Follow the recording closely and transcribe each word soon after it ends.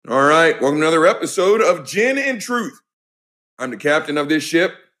right, welcome to another episode of Gin and Truth. I'm the captain of this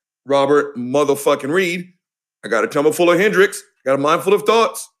ship, Robert motherfucking Reed. I got a tumble full of Hendrix, got a mind full of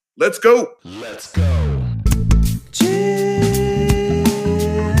thoughts. Let's go. Let's go. Gin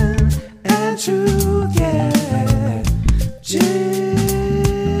and Truth, yeah. Gin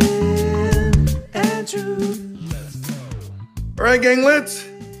and Truth. Let's go. All right, gang, let's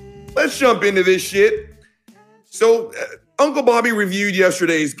jump into this shit. So, Uncle Bobby reviewed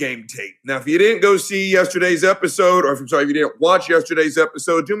yesterday's game tape. Now, if you didn't go see yesterday's episode, or if you didn't watch yesterday's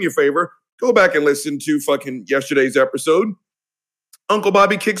episode, do me a favor, go back and listen to fucking yesterday's episode. Uncle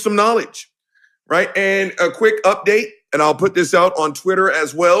Bobby kicked some knowledge, right? And a quick update, and I'll put this out on Twitter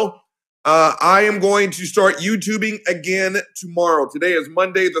as well. I am going to start YouTubing again tomorrow. Today is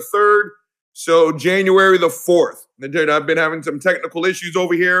Monday the 3rd, so January the 4th. I've been having some technical issues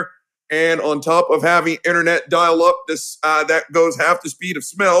over here. And on top of having internet dial up, that goes half the speed of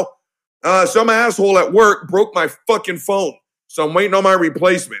smell, some asshole at work broke my fucking phone. So I'm waiting on my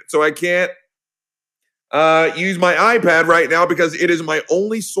replacement. So I can't use my iPad right now because it is my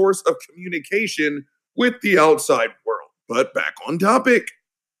only source of communication with the outside world. But back on topic.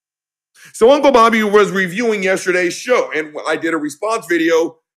 So Uncle Bobby was reviewing yesterday's show, and I did a response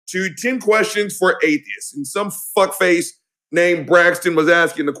video to 10 questions for atheists. And some fuckface named Braxton was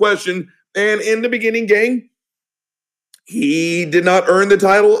asking the question, and in the beginning, gang, he did not earn the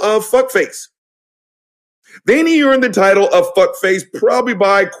title of fuckface. Then he earned the title of fuckface probably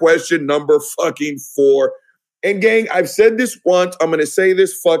by question number fucking 4. And gang, I've said this once, I'm going to say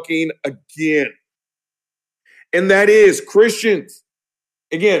this fucking again. And that is, Christians,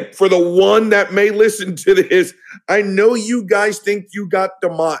 again, for the one that may listen to this, I know you guys think you got the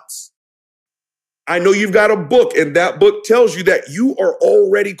mots. I know you've got a book, and that book tells you that you are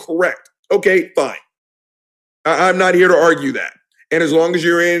already correct. Okay, fine. I'm not here to argue that. And as long as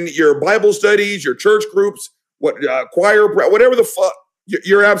you're in your Bible studies, your church groups, choir, whatever the fuck,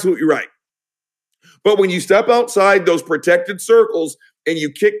 you're absolutely right. But when you step outside those protected circles and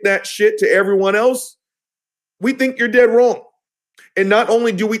you kick that shit to everyone else, we think you're dead wrong. And not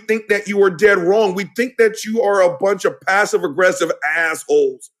only do we think that you are dead wrong, we think that you are a bunch of passive-aggressive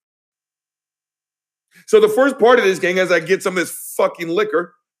assholes. So the first part of this, gang, as I get some of this fucking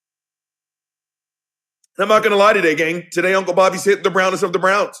liquor, I'm not going to lie today, gang. Today, Uncle Bobby's hitting the brownest of the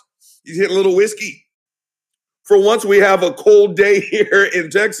browns. He's hitting a little whiskey. For once, we have a cold day here in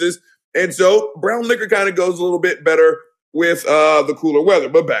Texas, and so brown liquor kind of goes a little bit better with the cooler weather.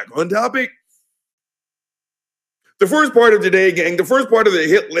 But back on topic. The first part of today, gang, the first part of the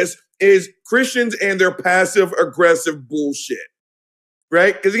hit list is Christians and their passive-aggressive bullshit.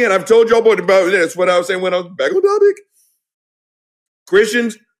 Right? Because again, I've told y'all about this, what I was saying when I was back on topic.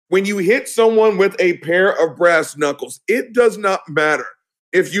 Christians, when you hit someone with a pair of brass knuckles, it does not matter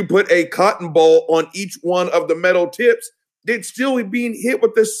if you put a cotton ball on each one of the metal tips, they'd still be being hit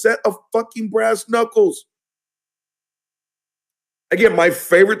with a set of fucking brass knuckles. Again, my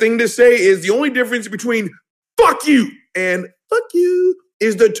favorite thing to say is the only difference between fuck you and fuck you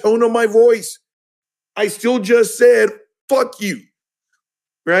is the tone of my voice. I still just said fuck you.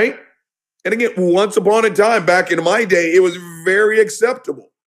 Right? And again, once upon a time, back in my day, it was very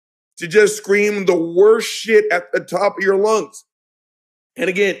acceptable to just scream the worst shit at the top of your lungs.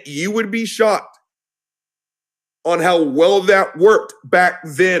 And again, you would be shocked on how well that worked back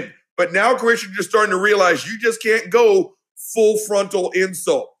then. But now Christians are starting to realize you just can't go full frontal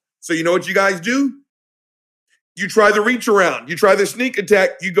insult. So you know what you guys do? You try the reach around. You try the sneak attack.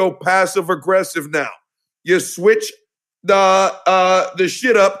 You go passive aggressive now. You switch the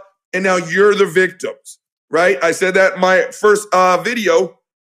shit up, and now you're the victims, right? I said that in my first video,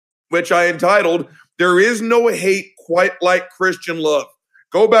 which I entitled, There Is No Hate Quite Like Christian Love.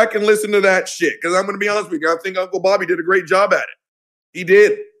 Go back and listen to that shit, because I'm going to be honest with you, I think Uncle Bobby did a great job at it. He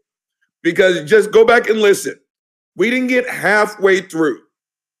did. Because just go back and listen. We didn't get halfway through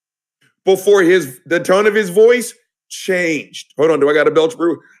before the tone of his voice changed. Hold on, do I got a belch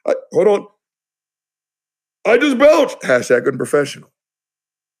brew? Hold on. I just belched. Hashtag unprofessional.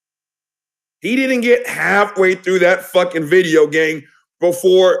 He didn't get halfway through that fucking video, gang,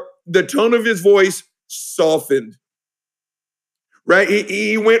 before the tone of his voice softened. Right?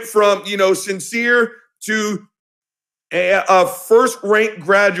 He went from, sincere to a first-ranked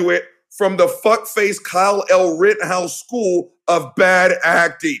graduate from the fuckface Kyle L. Rittenhouse School of Bad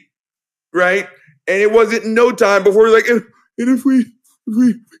Acting. Right? And it wasn't no time before he was like, and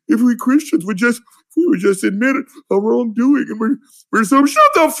if we Christians would just admit it, our wrongdoing, and we're so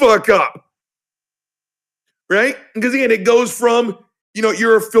shut the fuck up. Right? Because again, it goes from,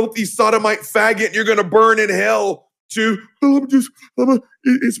 you're a filthy sodomite faggot, and you're going to burn in hell, to, well,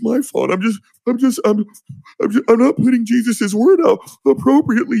 it's my fault. I'm not putting Jesus's word out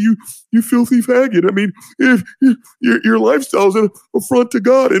appropriately. You filthy faggot. I mean, if your lifestyle's an affront to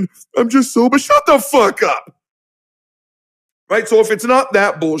God, and I'm just so, but shut the fuck up. Right? So if it's not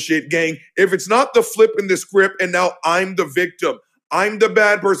that bullshit, gang, if it's not the flip in the script and now I'm the victim, I'm the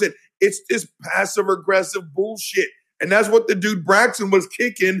bad person, it's this passive aggressive bullshit. And that's what the dude Braxton was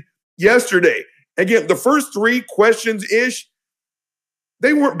kicking yesterday. Again, the first 3 questions-ish,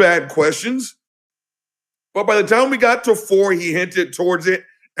 they weren't bad questions. But by the time we got to 4, he hinted towards it.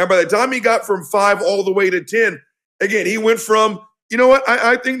 And by the time he got from 5 all the way to 10, again, he went from, you know what,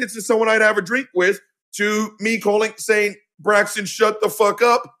 I think this is someone I'd have a drink with, to me saying, Braxton, shut the fuck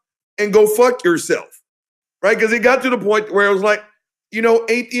up and go fuck yourself. Right? Because it got to the point where it was like, you know,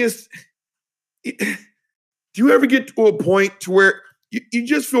 atheists, do you ever get to a point to where you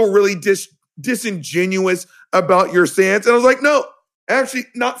just feel really disingenuous about your stance? And I was like, no, actually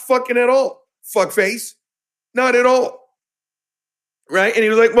not fucking at all. Fuck face. Not at all. Right? And he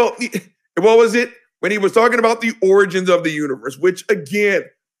was like, well, what was it? When he was talking about the origins of the universe, which again,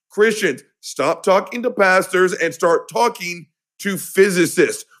 Christians, stop talking to pastors and start talking to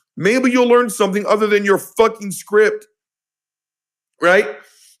physicists. Maybe you'll learn something other than your fucking script. Right?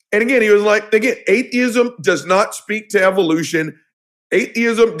 And again, he was like, again, atheism does not speak to evolution.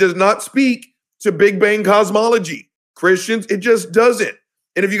 Atheism does not speak to Big Bang cosmology. Christians, it just doesn't.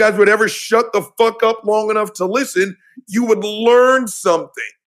 And if you guys would ever shut the fuck up long enough to listen, you would learn something.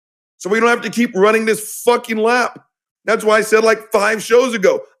 So we don't have to keep running this fucking lap. That's why I said like 5 shows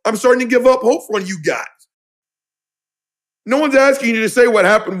ago, I'm starting to give up hope on you guys. No one's asking you to say what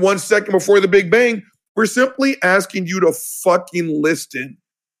happened 1 second before the Big Bang. We're simply asking you to fucking listen.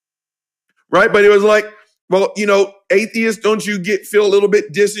 Right? But it was like, well, you know, atheists, don't you feel a little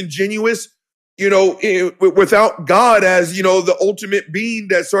bit disingenuous, you know, without God as, you know, the ultimate being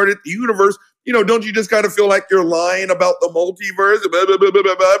that started the universe? You know, don't you just kind of feel like you're lying about the multiverse? Blah, blah, blah, blah,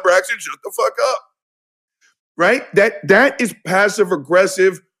 blah, blah. Braxton, shut the fuck up. Right? That is passive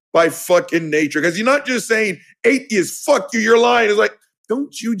aggressive by fucking nature. Because you're not just saying, atheist, fuck you, you're lying. It's like,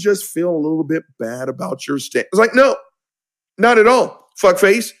 don't you just feel a little bit bad about your stance? It's like, no, not at all. Fuck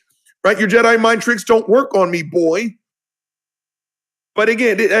face. Right? Your Jedi mind tricks don't work on me, boy. But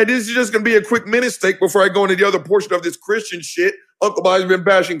again, this is just going to be a quick minute steak before I go into the other portion of this Christian shit. Uncle Bobby's been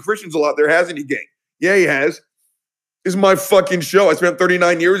bashing Christians a lot there, hasn't he, gang? Yeah, he has. This is my fucking show. I spent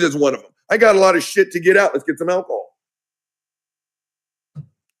 39 years as one of them. I got a lot of shit to get out. Let's get some alcohol.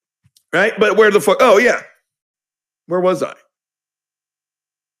 Right? But where the fuck? Oh, yeah. Where was I?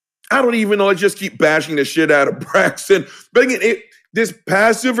 I don't even know. I just keep bashing the shit out of Braxton. But again, this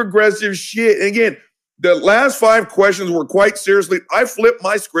passive aggressive shit. And again, the last 5 questions were quite seriously. I flipped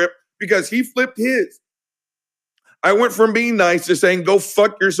my script because he flipped his. I went from being nice to saying, go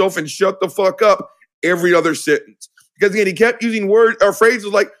fuck yourself and shut the fuck up every other sentence. Because again, he kept using words or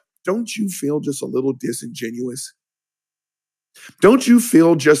phrases like, don't you feel just a little disingenuous? Don't you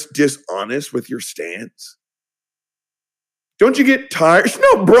feel just dishonest with your stance? Don't you get tired?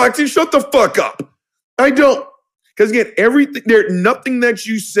 No, Braxton, shut the fuck up. I don't. Because again, nothing that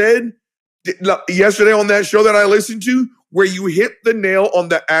you said yesterday on that show that I listened to where you hit the nail on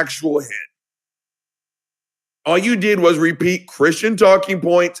the actual head. All you did was repeat Christian talking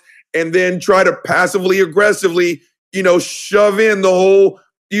points and then try to passively aggressively, you know, shove in the whole,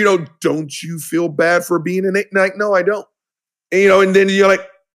 you know, don't you feel bad for being an atheist? Like, no, I don't. And, you know, and then you're like,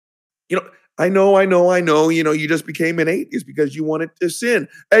 you know, I know, you know, you just became an atheist because you wanted to sin.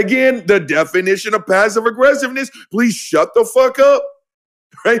 Again, the definition of passive aggressiveness, please shut the fuck up.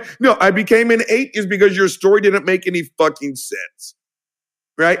 Right? No, I became an atheist because your story didn't make any fucking sense.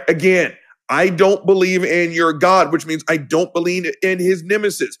 Right? Again, I don't believe in your God, which means I don't believe in his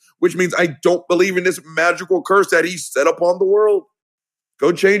nemesis, which means I don't believe in this magical curse that he set upon the world.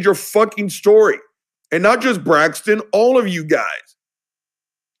 Go change your fucking story. And not just Braxton, all of you guys.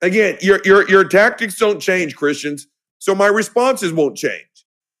 Again, your tactics don't change, Christians, so my responses won't change.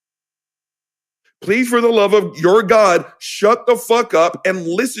 Please, for the love of your God, shut the fuck up and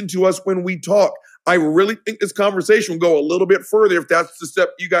listen to us when we talk. I really think this conversation will go a little bit further if that's the step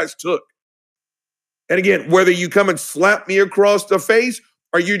you guys took. And again, whether you come and slap me across the face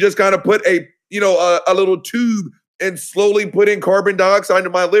or you just kind of put a little tube and slowly put in carbon dioxide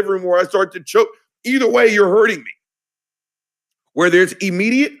into my living room where I start to choke, either way, you're hurting me. Whether it's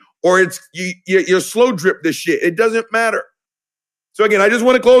immediate or it's you slow drip this shit, it doesn't matter. So again, I just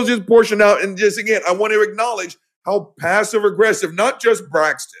want to close this portion out and just again, I want to acknowledge how passive aggressive, not just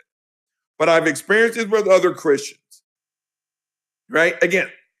Braxton, but I've experienced this with other Christians. Right? Again,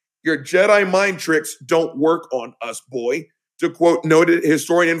 Your Jedi mind tricks don't work on us, boy. To quote noted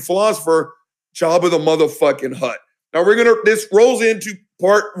historian and philosopher Jabba the motherfucking Hutt. Now this rolls into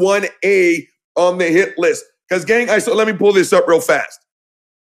part 1A on the hit list. Because gang, let me pull this up real fast.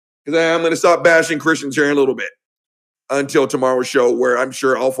 Because I'm going to stop bashing Christians here in a little bit until tomorrow's show, where I'm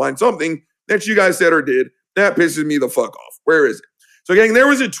sure I'll find something that you guys said or did that pisses me the fuck off. Where is it? So gang, there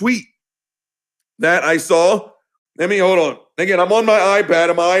was a tweet that I saw. Let me hold on. Again, I'm on my iPad,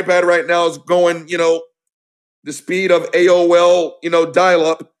 and my iPad right now is going, the speed of AOL,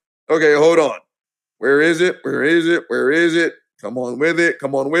 dial-up. Okay, hold on. Where is it? Where is it? Where is it? Come on with it.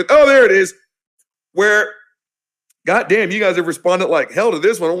 Come on with. Oh, there it is. Where, goddamn, you guys have responded like hell to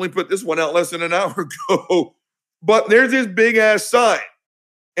this one. Only put this one out less than an hour ago. But there's this big-ass sign.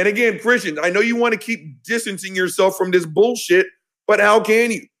 And again, Christians, I know you want to keep distancing yourself from this bullshit, but how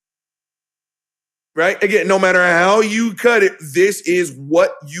can you? Right? Again, no matter how you cut it, this is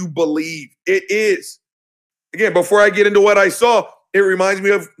what you believe. It is. Again, before I get into what I saw, it reminds me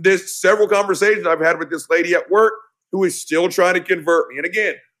of several conversations I've had with this lady at work who is still trying to convert me. And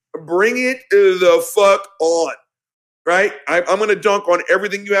again, bring it the fuck on, right? I'm going to dunk on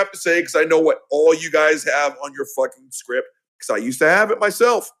everything you have to say because I know what all you guys have on your fucking script because I used to have it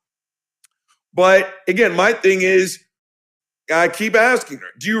myself. But again, my thing is, I keep asking her,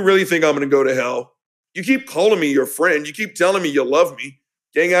 do you really think I'm going to go to hell? You keep calling me your friend. You keep telling me you love me.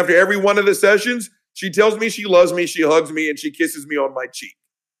 Gang, after every one of the sessions, she tells me she loves me, she hugs me, and she kisses me on my cheek.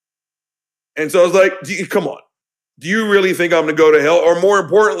 And so I was like, come on. Do you really think I'm going to go to hell? Or more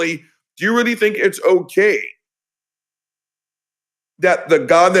importantly, do you really think it's okay that the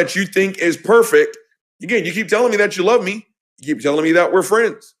God that you think is perfect, again, you keep telling me that you love me. You keep telling me that we're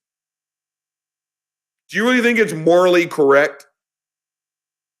friends. Do you really think it's morally correct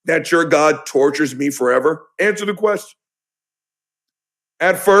that your God tortures me forever? Answer the question.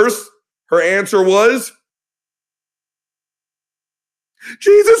 At first, her answer was,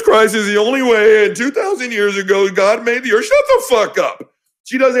 Jesus Christ is the only way, and 2,000 years ago, God made the earth. Shut the fuck up.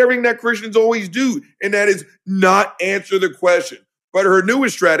 She does everything that Christians always do, and that is not answer the question. But her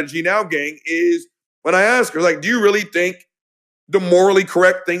newest strategy now, gang, is when I ask her, do you really think the morally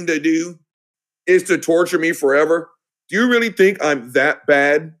correct thing to do is to torture me forever? Do you really think I'm that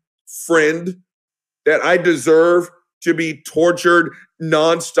bad, friend, that I deserve to be tortured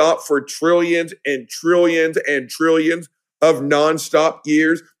nonstop for trillions and trillions and trillions of nonstop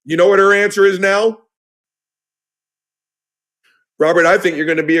years? You know what her answer is now? Robert, I think you're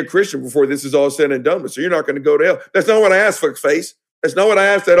going to be a Christian before this is all said and done, so you're not going to go to hell. That's not what I asked, fuckface. That's not what I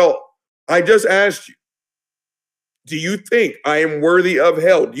asked at all. I just asked you, do you think I am worthy of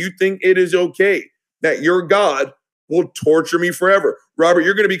hell? Do you think it is okay that your God will torture me forever? Robert,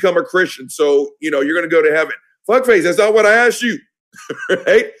 you're going to become a Christian, so, you're going to go to heaven. Fuckface, that's not what I asked you,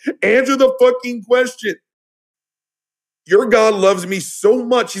 right? Answer the fucking question. Your God loves me so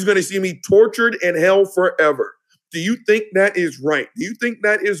much, he's going to see me tortured in hell forever. Do you think that is right? Do you think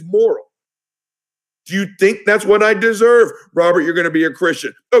that is moral? Do you think that's what I deserve? Robert, you're going to be a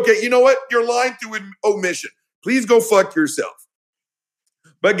Christian. Okay, you know what? You're lying through omission. Please go fuck yourself.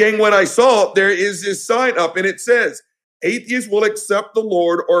 But gang, what I saw, there is this sign up and it says, atheists will accept the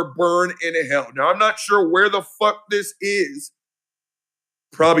Lord or burn in hell. Now, I'm not sure where the fuck this is.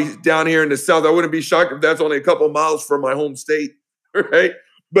 Probably down here in the South. I wouldn't be shocked if that's only a couple miles from my home state, right?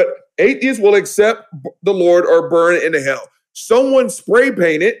 But atheists will accept the Lord or burn in hell. Someone spray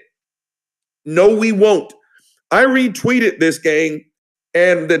painted, no, we won't. I retweeted this, gang,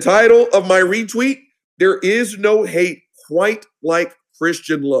 and the title of my retweet, there is no hate quite like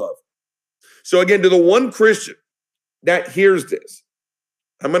Christian love. So again, to the one Christian that hears this,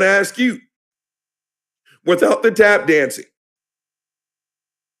 I'm going to ask you, without the tap dancing,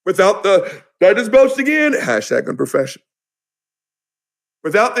 without the, that is belched again, hashtag unprofessional.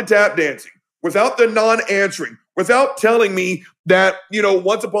 Without the tap dancing, without the non-answering, without telling me that,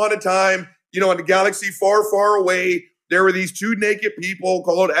 once upon a time, in a galaxy far, far away, there were these two naked people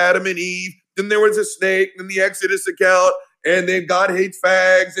called Adam and Eve. Then there was a snake, then the Exodus account, and then God hates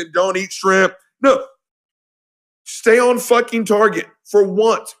fags and don't eat shrimp. No. Stay on fucking target for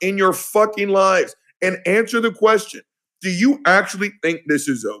once in your fucking lives and answer the question, do you actually think this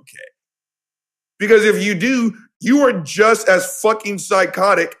is okay? Because if you do, you are just as fucking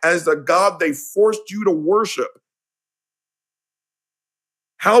psychotic as the God they forced you to worship.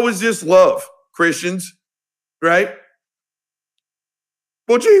 How is this love, Christians? Right?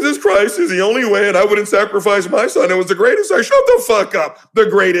 Well, Jesus Christ is the only way, and I wouldn't sacrifice my son. It was the greatest. Shut the fuck up. The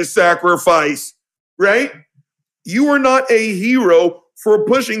greatest sacrifice, right? You are not a hero for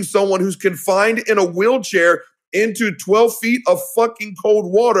pushing someone who's confined in a wheelchair into 12 feet of fucking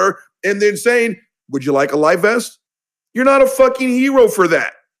cold water and then saying, would you like a life vest? You're not a fucking hero for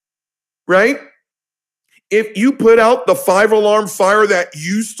that, right? If you put out the 5-alarm fire that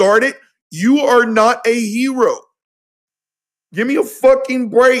you started, you are not a hero. Give me a fucking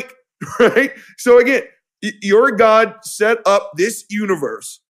break, right? So again, your God set up this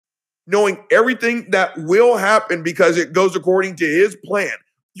universe knowing everything that will happen because it goes according to his plan.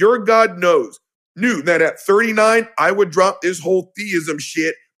 Your God knew that at 39, I would drop this whole theism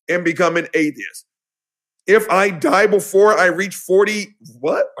shit and become an atheist. If I die before I reach 40,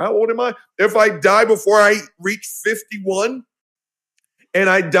 what? How old am I? If I die before I reach 51 and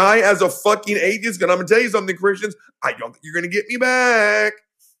I die as a fucking atheist, and I'm going to tell you something, Christians, I don't think you're going to get me back.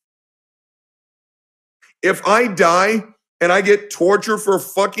 If I die and I get tortured for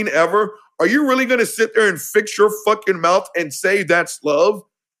fucking ever, are you really going to sit there and fix your fucking mouth and say that's love?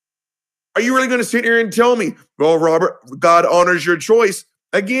 Are you really going to sit here and tell me, well, Robert, God honors your choice?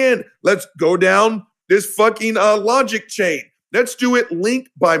 Again, let's go down this fucking logic chain. Let's do it link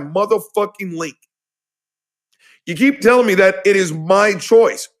by motherfucking link. You keep telling me that it is my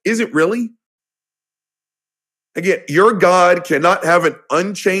choice. Is it really? Again, your God cannot have an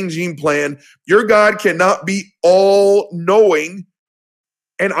unchanging plan. Your God cannot be all-knowing,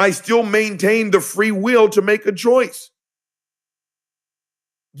 and I still maintain the free will to make a choice.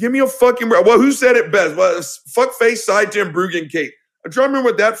 Give me a fucking break. Well, who said it best? Well, fuckface side Tim Bruggen Kate. I'm trying to remember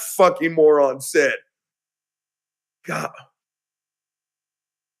what that fucking moron said. God.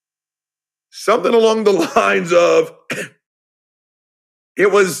 Something along the lines of,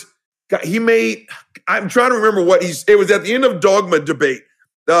 it was, he made, I'm trying to remember what it was at the end of Dogma debate,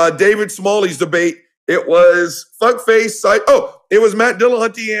 David Smalley's debate. It was fuckface side. Oh, it was Matt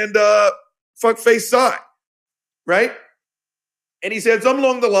Dillahunty and fuckface side, right? And he said something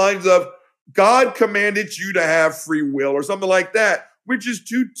along the lines of, God commanded you to have free will or something like that, which is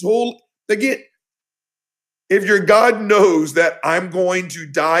too told. Again, if your God knows that I'm going to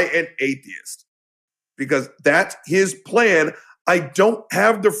die an atheist because that's his plan, I don't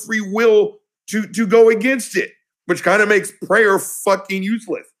have the free will to go against it, which kind of makes prayer fucking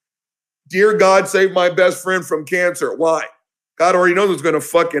useless. Dear God, save my best friend from cancer. Why? God already knows what's going to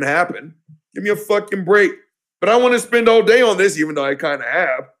fucking happen. Give me a fucking break. But I want to spend all day on this, even though I kind of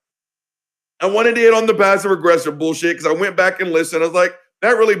have. I wanted to hit on the passive aggressive bullshit because I went back and listened. I was like,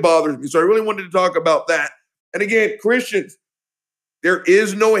 that really bothers me. So I really wanted to talk about that. And again, Christians, there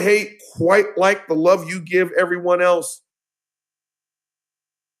is no hate quite like the love you give everyone else.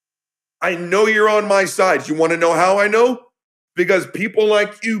 I know you're on my side. You want to know how I know? Because people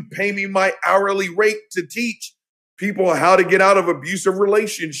like you pay me my hourly rate to teach people how to get out of abusive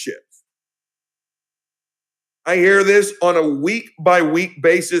relationships. I hear this on a week-by-week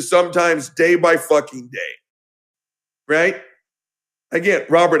basis, sometimes day by fucking day, right? Again,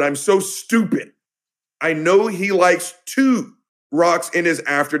 Robert, I'm so stupid. I know he likes 2 rocks in his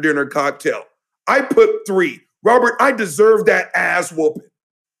after-dinner cocktail. I put 3. Robert, I deserve that ass whooping.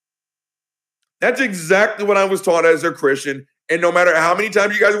 That's exactly what I was taught as a Christian. And no matter how many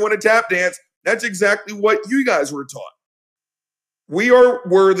times you guys want to tap dance, that's exactly what you guys were taught. We are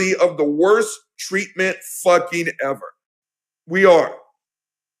worthy of the worst treatment fucking ever. We are.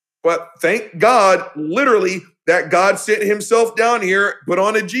 But thank God, literally, that God sent himself down here, put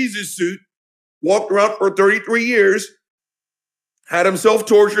on a Jesus suit, walked around for 33 years, had himself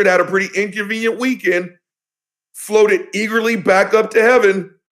tortured, had a pretty inconvenient weekend, floated eagerly back up to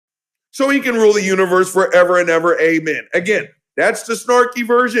heaven so he can rule the universe forever and ever. Amen. Again, that's the snarky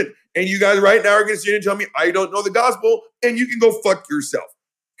version. And you guys right now are going to sit here and tell me I don't know the gospel, and you can go fuck yourself.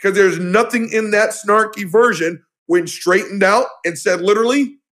 Because there's nothing in that snarky version, when straightened out and said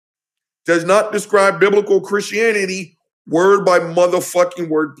literally, does not describe biblical Christianity word by motherfucking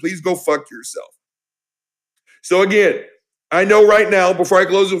word. Please go fuck yourself. So again, I know right now, before I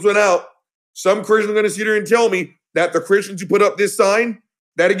close this one out, some Christians are going to sit here and tell me that the Christians who put up this sign,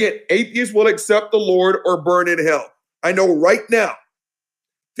 that again, atheists will accept the Lord or burn in hell. I know right now,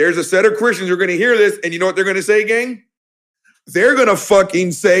 there's a set of Christians who are going to hear this, and you know what they're going to say, gang? They're going to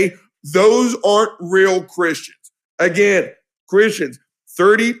fucking say, those aren't real Christians. Again, Christians,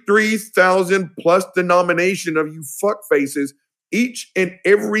 33,000 plus denomination of you fuckfaces, each and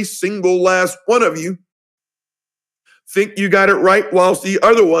every single last one of you think you got it right, whilst the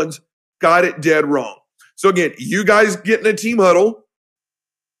other ones got it dead wrong. So again, you guys get in a team huddle.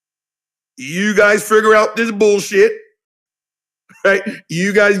 You guys figure out this bullshit, right?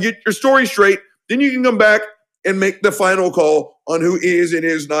 You guys get your story straight. Then you can come back and make the final call on who is and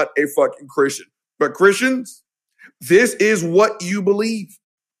is not a fucking Christian. But Christians, this is what you believe.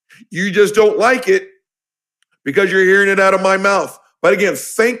 You just don't like it because you're hearing it out of my mouth. But again,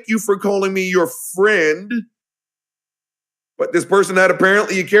 thank you for calling me your friend. But this person that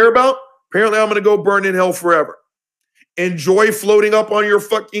apparently you care about, apparently I'm going to go burn in hell forever. Enjoy floating up on your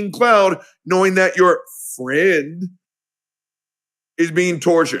fucking cloud knowing that your friend is being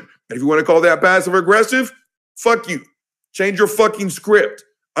tortured. And if you want to call that passive aggressive, fuck you. Change your fucking script.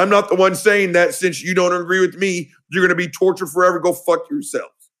 I'm not the one saying that since you don't agree with me, you're going to be tortured forever. Go fuck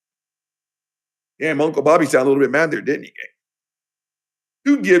yourself. Damn, Uncle Bobby sounded a little bit mad there, didn't he, gang?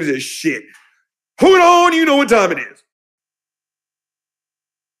 Who gives a shit? Hold on, you know what time it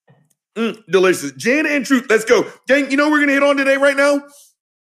is. Delicious. Jan and Truth, let's go. Gang, you know what we're going to hit on today right now?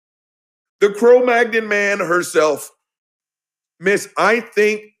 The Cro-Magnon man herself. Miss, I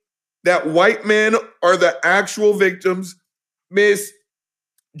think that white men are the actual victims. Miss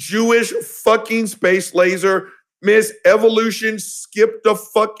Jewish fucking space laser. Miss Evolution skipped a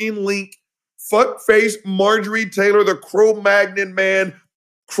fucking link. Fuckface Marjorie Taylor, the Cro-Magnon man.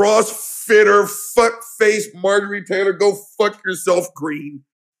 Crossfitter, fuckface Marjorie Taylor. Go fuck yourself, Green.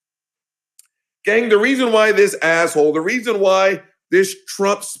 Gang, the reason why this asshole, the reason why this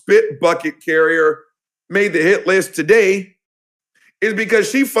Trump spit bucket carrier made the hit list today is because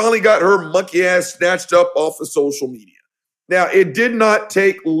she finally got her monkey ass snatched up off of social media. Now, it did not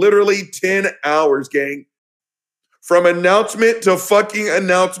take literally 10 hours, gang, from announcement to fucking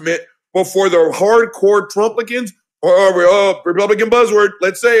announcement before the hardcore Trumplicans, or Republican buzzword,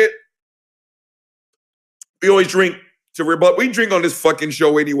 let's say it. We always drink to rebut. We drink on this fucking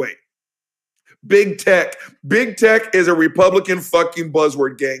show anyway. Big tech. Big tech is a Republican fucking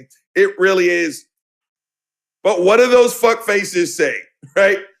buzzword, gang. It really is. But what do those fuckfaces say,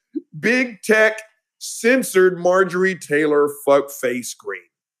 right? Big tech censored Marjorie Taylor fuckface Green.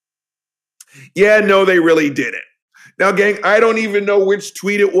 Yeah, no, they really didn't. Now, gang, I don't even know which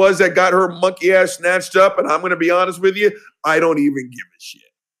tweet it was that got her monkey ass snatched up, and I'm going to be honest with you, I don't even give a shit.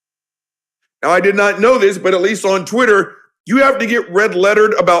 Now, I did not know this, but at least on Twitter, you have to get red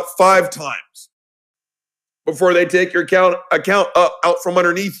lettered about 5 times before they take your account up out from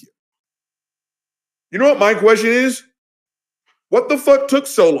underneath you. You know what my question is? What the fuck took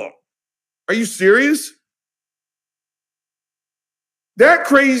so long? Are you serious? That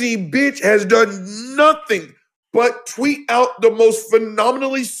crazy bitch has done nothing but tweet out the most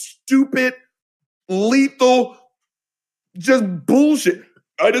phenomenally stupid, lethal, just bullshit.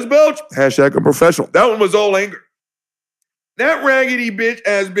 I just belch. Hashtag unprofessional. That one was all anger. That raggedy bitch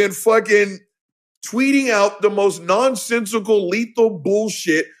has been fucking tweeting out the most nonsensical, lethal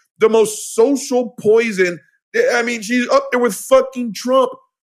bullshit, the most social poison. I mean, she's up there with fucking Trump.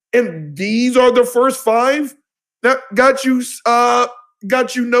 And these are the first 5 that got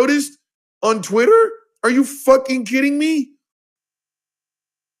you noticed on Twitter? Are you fucking kidding me?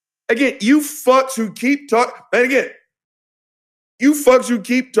 Again, you fucks who keep talking, and again, you fucks who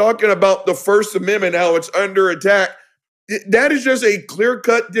keep talking about the First Amendment, how it's under attack, that is just a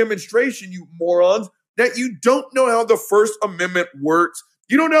clear-cut demonstration, you morons, that you don't know how the First Amendment works.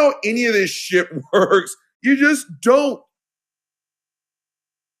 You don't know how any of this shit works. You just don't.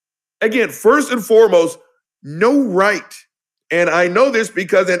 Again, first and foremost, no right. And I know this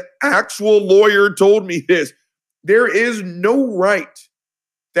because an actual lawyer told me this. There is no right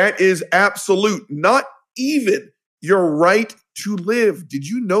that is absolute, not even your right to live. Did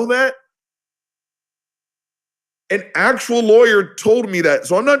you know that? An actual lawyer told me that.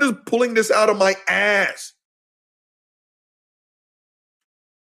 So I'm not just pulling this out of my ass.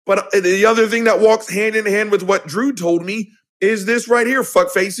 But the other thing that walks hand in hand with what Drew told me is this right here,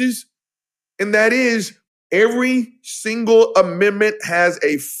 fuckfaces. And that is, every single amendment has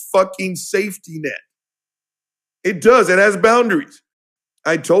a fucking safety net. It does. It has boundaries.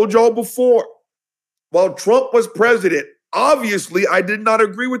 I told y'all before, while Trump was president, obviously I did not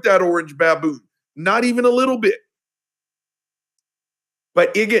agree with that orange baboon. Not even a little bit.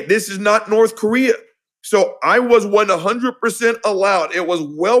 But again, this is not North Korea. So I was 100% allowed. It was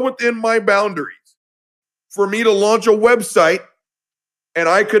well within my boundaries for me to launch a website, and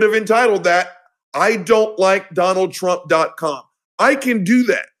I could have entitled that, I don't like DonaldTrump.com. I can do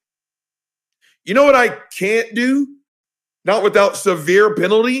that. You know what I can't do? Not without severe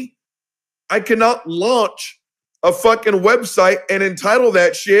penalty? I cannot launch a fucking website and entitle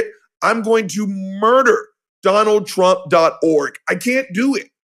that shit, I'm going to murder DonaldTrump.org. I can't do it.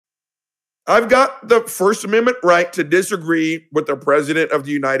 I've got the First Amendment right to disagree with the President of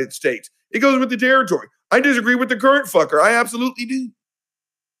the United States. It goes with the territory. I disagree with the current fucker. I absolutely do.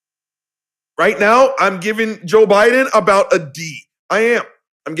 Right now, I'm giving Joe Biden about a D. I am.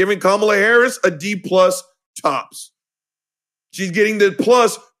 I'm giving Kamala Harris a D plus tops. She's getting the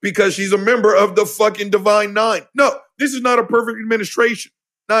plus because she's a member of the fucking Divine Nine. No, this is not a perfect administration.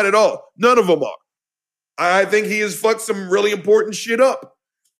 Not at all. None of them are. I think he has fucked some really important shit up.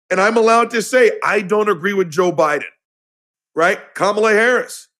 And I'm allowed to say, I don't agree with Joe Biden, right? Kamala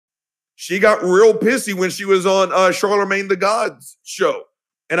Harris. She got real pissy when she was on Charlemagne the God's show.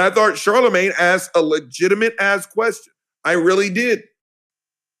 And I thought Charlemagne asked a legitimate ass question. I really did.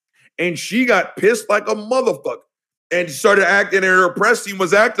 And she got pissed like a motherfucker. And started acting, and her press team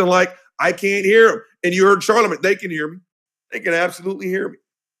was acting like, I can't hear him. And you heard Charlemagne, they can hear me. They can absolutely hear me,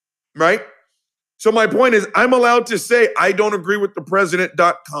 right? So my point is, I'm allowed to say I don't agree with the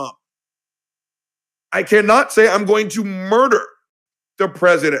president.com. I cannot say I'm going to murder the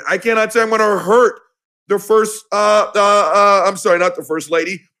president. I cannot say I'm going to hurt the first, I'm sorry, not the first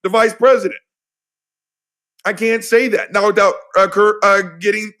lady, the vice president. I can't say that now without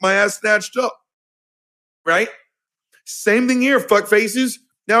getting my ass snatched up, right? Same thing here, fuck faces.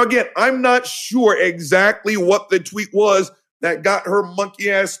 Now, again, I'm not sure exactly what the tweet was that got her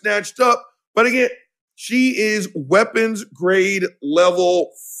monkey ass snatched up. But again, she is weapons grade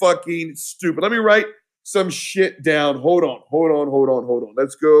level fucking stupid. Let me write some shit down. Hold on.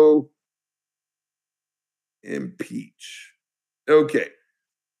 Let's go. Impeach. Okay.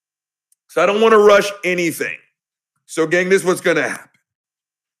 So I don't want to rush anything. So, gang, this is what's going to happen.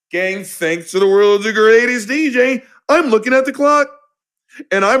 Gang, thanks to the world's greatest DJ, I'm looking at the clock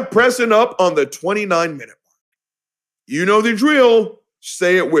and I'm pressing up on the 29-minute mark. You know the drill.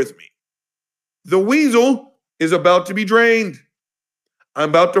 Say it with me. The weasel is about to be drained. I'm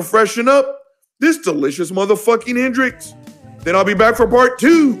about to freshen up this delicious motherfucking Hendrix. Then I'll be back for part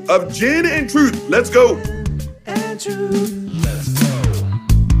 2 of Gin and Truth. Let's go. And truth. Let's go.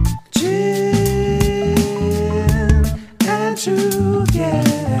 Gin and truth, yeah.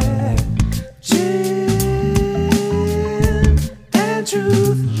 Gin and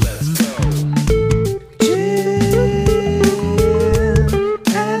truth. Let's go. Gin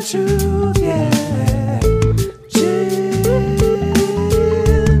and truth, yeah. Gin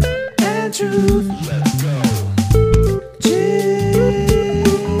and truth. Let's go. Gin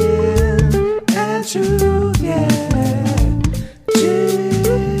and truth, yeah. Gin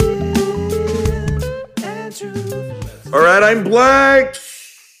and truth. All right, I'm black.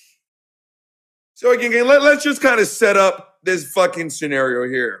 So again, let's just kind of set up this fucking scenario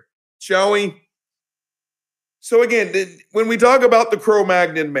here, shall we? So again, when we talk about the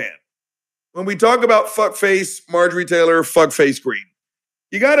Cro-Magnon man, when we talk about fuckface Marjorie Taylor, fuckface Greene,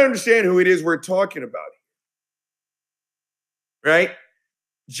 you got to understand who it is we're talking about here, right?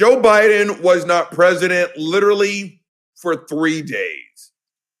 Joe Biden was not president literally for 3 days.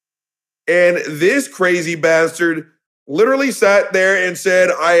 And this crazy bastard literally sat there and said,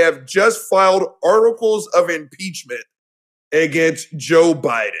 I have just filed articles of impeachment against Joe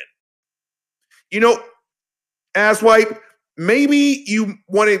Biden. You know, asswipe, maybe you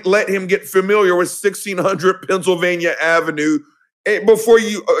want to let him get familiar with 1600 Pennsylvania Avenue before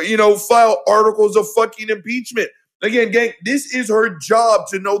you, file articles of fucking impeachment. Again, gang, this is her job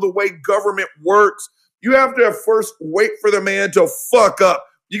to know the way government works. You have to first wait for the man to fuck up.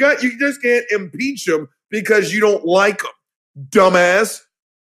 You just can't impeach him because you don't like him, dumbass.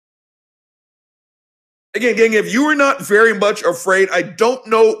 Again, gang, if you are not very much afraid, I don't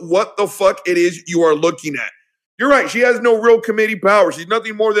know what the fuck it is you are looking at. You're right. She has no real committee power. She's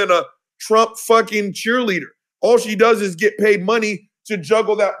nothing more than a Trump fucking cheerleader. All she does is get paid money to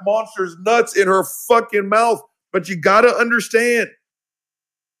juggle that monster's nuts in her fucking mouth. But you got to understand,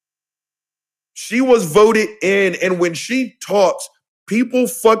 she was voted in. And when she talks, people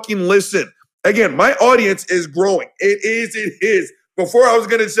fucking listen. Again, my audience is growing. It is. Before I was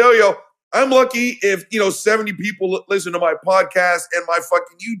going to tell you, I'm lucky if, 70 people listen to my podcast and my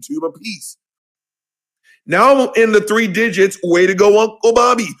fucking YouTube a piece. Now I'm in the 3 digits. Way to go, Uncle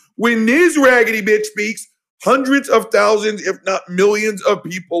Bobby. When this raggedy bitch speaks, hundreds of thousands, if not millions of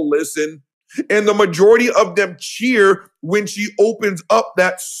people listen. And the majority of them cheer when she opens up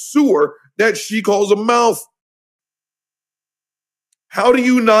that sewer that she calls a mouth. How do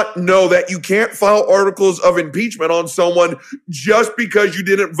you not know that you can't file articles of impeachment on someone just because you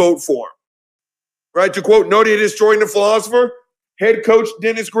didn't vote for him? Right? To quote Noti Destroying the Philosopher, head coach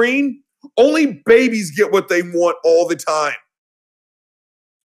Dennis Green, only babies get what they want all the time.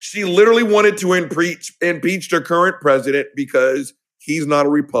 She literally wanted to impeach the current president because he's not a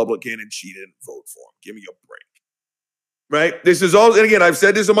Republican and she didn't vote for him. Give me a break. Right? This is all, and again, I've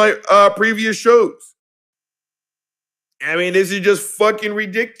said this in my previous shows. I mean, this is just fucking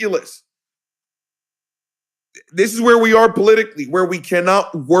ridiculous. This is where we are politically, where we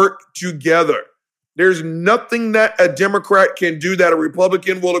cannot work together. There's nothing that a Democrat can do that a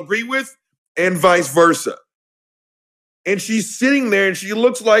Republican will agree with, and vice versa. And she's sitting there and she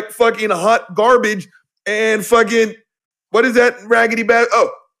looks like fucking hot garbage and fucking, what is that raggedy bag?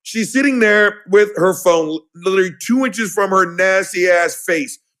 Oh, she's sitting there with her phone literally 2 inches from her nasty ass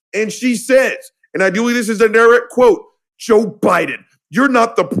face. And she says, and I do believe this is a direct quote, Joe Biden, you're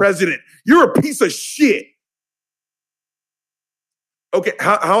not the president. You're a piece of shit. Okay,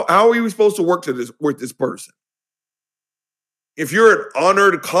 how are we supposed to work with this person? If you're an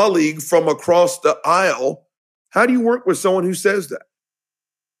honored colleague from across the aisle, how do you work with someone who says that?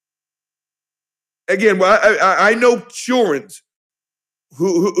 Again, I know children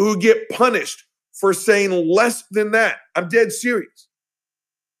who get punished for saying less than that. I'm dead serious.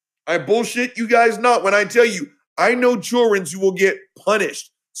 I bullshit you guys not when I tell you I know children who will get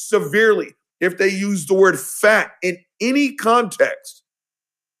punished severely if they use the word fat in any context.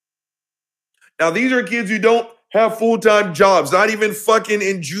 Now, these are kids who don't have full-time jobs, not even fucking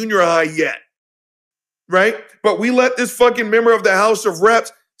in junior high yet, right? But we let this fucking member of the House of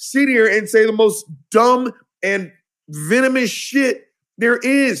Reps sit here and say the most dumb and venomous shit there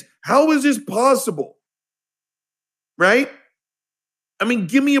is. How is this possible? Right? I mean,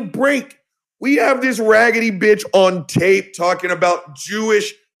 give me a break. We have this raggedy bitch on tape talking about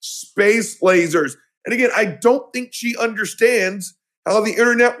Jewish space lasers. And again, I don't think she understands how the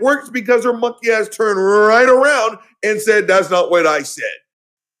internet works because her monkey ass turned right around and said, that's not what I said.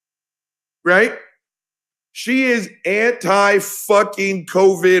 Right? She is anti-fucking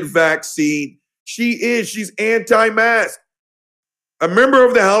COVID vaccine. She's anti-mask. A member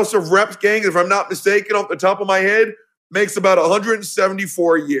of the House of Reps, gang, if I'm not mistaken, off the top of my head, makes about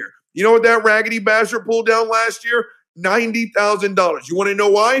 $174 a year. You know what that raggedy bastard pulled down last year? $90,000. You want to know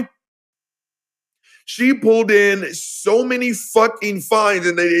why? She pulled in so many fucking fines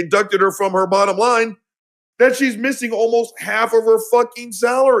and they deducted her from her bottom line that she's missing almost half of her fucking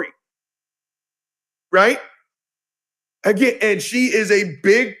salary. Right? Again, and she is a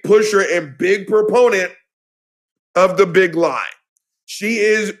big pusher and big proponent of the big lie. She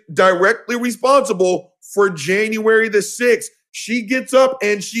is directly responsible for January the 6th. She gets up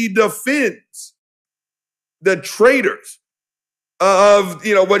and she defends the traitors of,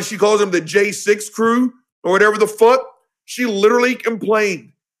 what she calls them, the J6 crew or whatever the fuck. She literally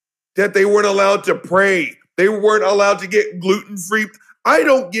complained that they weren't allowed to pray. They weren't allowed to get gluten-free. I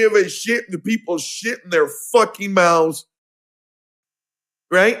don't give a shit if people shit in their fucking mouths.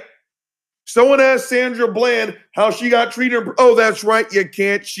 Right? Someone asked Sandra Bland how she got treated. Oh, that's right. You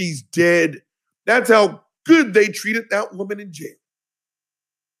can't. She's dead. That's how good they treated that woman in jail.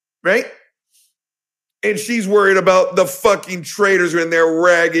 Right? And she's worried about the fucking traitors in their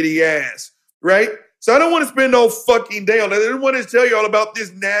raggedy ass. Right? So I don't want to spend all fucking day on it. I didn't want to tell you all about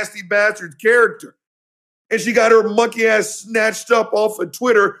this nasty bastard's character. And she got her monkey ass snatched up off of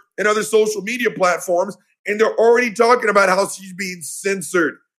Twitter and other social media platforms. And they're already talking about how she's being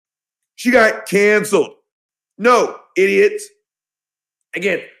censored. She got canceled. No, idiots.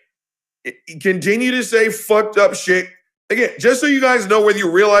 Again, continue to say fucked up shit. Again, just so you guys know whether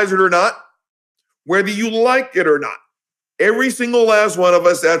you realize it or not, whether you like it or not, every single last one of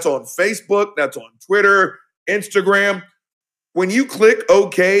us that's on Facebook, that's on Twitter, Instagram, when you click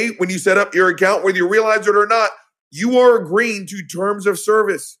OK, when you set up your account, whether you realize it or not, you are agreeing to terms of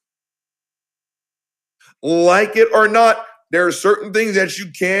service. Like it or not, there are certain things that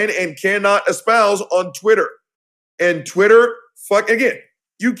you can and cannot espouse on Twitter. And Twitter, again,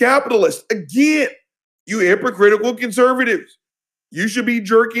 you capitalists, again, you hypocritical conservatives, you should be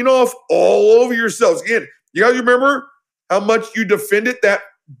jerking off all over yourselves. Again, you guys remember how much you defended that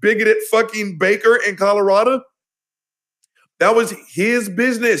bigoted fucking baker in Colorado? That was his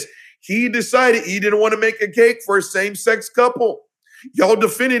business. He decided he didn't want to make a cake for a same-sex couple. Y'all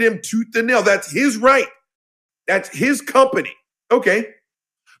defended him tooth and nail. That's his right. That's his company. Okay.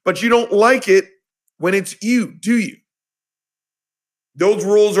 But you don't like it when it's you, do you? Those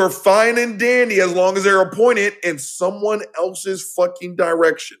rules are fine and dandy as long as they're appointed in someone else's fucking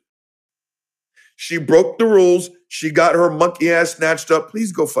direction. She broke the rules. She got her monkey ass snatched up.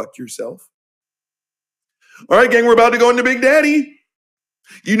 Please go fuck yourself. All right, gang, we're about to go into Big Daddy.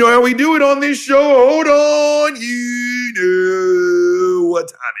 You know how we do it on this show. Hold on. You know what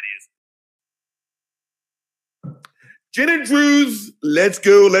time it is. Gin and Truths. Let's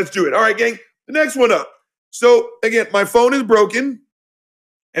go. Let's do it. All right, gang. The next one up. So, again, my phone is broken.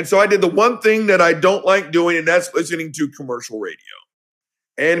 And so I did the one thing that I don't like doing, and that's listening to commercial radio.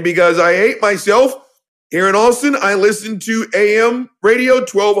 And because I hate myself, here in Austin, I listen to AM Radio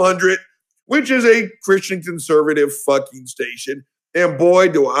 1200, which is a Christian conservative fucking station. And boy,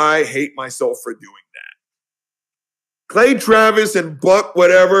 do I hate myself for doing that. Clay Travis and Buck,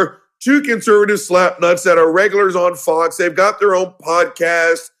 whatever, two conservative slapnuts that are regulars on Fox. They've got their own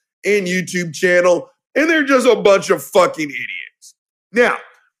podcast and YouTube channel, and they're just a bunch of fucking idiots. Now,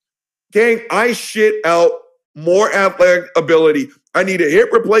 gang, I shit out more athletic ability. I need a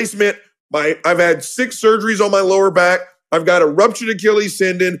hip replacement. I've had 6 surgeries on my lower back. I've got a ruptured Achilles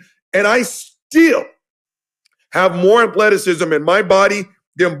tendon, and I still have more athleticism in my body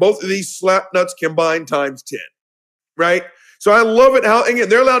than both of these slapnuts combined times 10, right? So I love it how, again,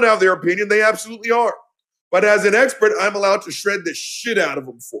 they're allowed to have their opinion. They absolutely are. But as an expert, I'm allowed to shred the shit out of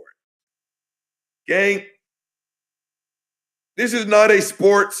them for it. Gang, this is not a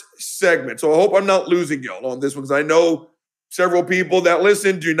sports segment, so I hope I'm not losing y'all on this one because I know several people that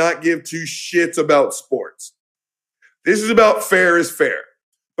listen do not give 2 shits about sports. This is about fair is fair.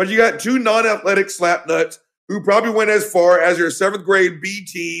 But you got 2 non-athletic slapnuts who probably went as far as their 7th grade B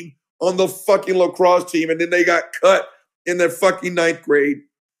team on the fucking lacrosse team, and then they got cut in the fucking 9th grade.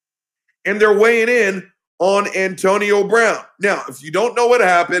 And they're weighing in on Antonio Brown. Now, if you don't know what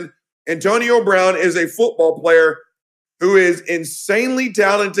happened, Antonio Brown is a football player who is insanely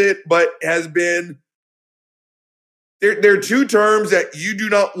talented, but has been there are 2 terms that you do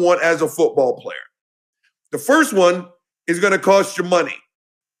not want as a football player. The first one is going to cost you money,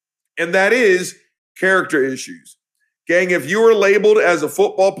 and that is character issues. Gang, if you are labeled as a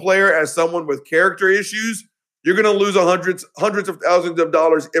football player as someone with character issues, you're going to lose hundreds of thousands of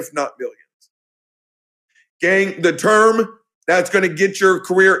dollars, if not millions. Gang, the term that's going to get your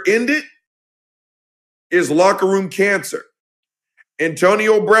career ended is locker room cancer.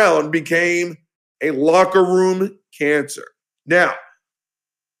 Antonio Brown became a locker room cancer. Now,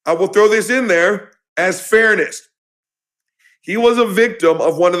 I will throw this in there as fairness. He was a victim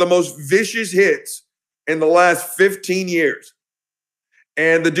of one of the most vicious hits in the last 15 years.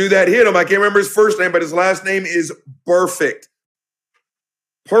 And the dude that hit him, I can't remember his first name, but his last name is Perfect.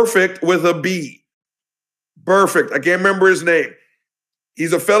 Perfect with a B. Perfect. I can't remember his name.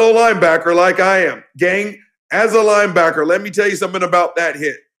 He's a fellow linebacker like I am. Gang, as a linebacker, let me tell you something about that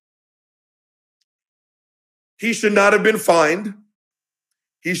hit. He should not have been fined.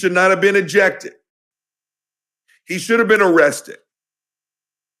 He should not have been ejected. He should have been arrested.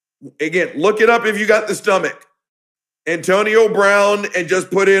 Again, look it up if you got the stomach. Antonio Brown and just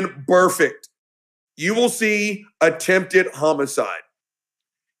put in perfect. You will see attempted homicide.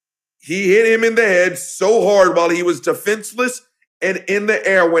 He hit him in the head so hard while he was defenseless and in the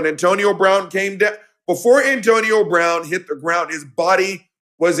air when Antonio Brown came down. Before Antonio Brown hit the ground, his body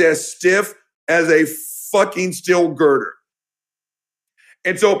was as stiff as a fucking steel girder.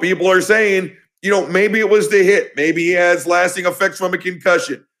 And so people are saying, maybe it was the hit. Maybe he has lasting effects from a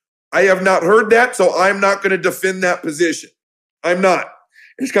concussion. I have not heard that, so I'm not going to defend that position. I'm not.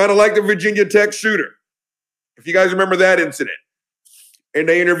 It's kind of like the Virginia Tech shooter. If you guys remember that incident. And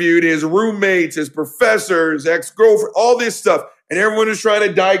they interviewed his roommates, his professors, ex-girlfriend, all this stuff. And everyone was trying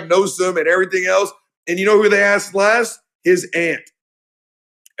to diagnose him and everything else. And you know who they asked last? His aunt.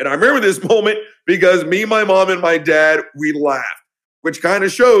 And I remember this moment because me, my mom, and my dad, we laughed, which kind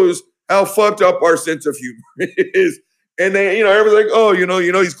of shows how fucked up our sense of humor is. And they, everyone's like, oh,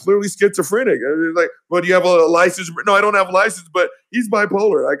 he's clearly schizophrenic. And they're like, well, do you have a license? No, I don't have a license, but he's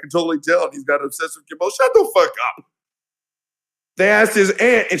bipolar. I can totally tell. He's got obsessive compulsion. Shut the fuck up. They asked his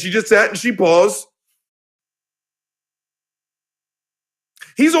aunt, and she just sat and she paused.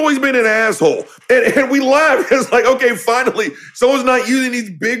 He's always been an asshole. And we laughed. It's like, okay, finally, someone's not using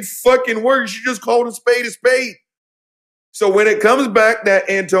these big fucking words. She just called a spade a spade. So when it comes back that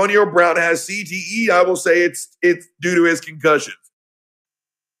Antonio Brown has CTE, I will say it's due to his concussions.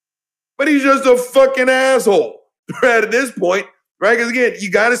 But he's just a fucking asshole right at this point, right? Because again, you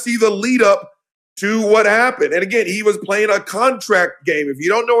got to see the lead up to what happened. And again, he was playing a contract game. If you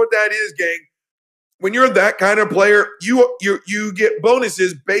don't know what that is, gang, when you're that kind of player, you get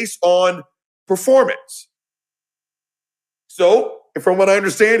bonuses based on performance. So, from what I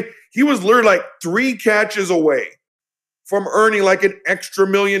understand, he was literally like 3 catches away from earning like an extra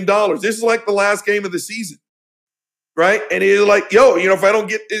 $1 million. This is like the last game of the season, right? And he's like, if I don't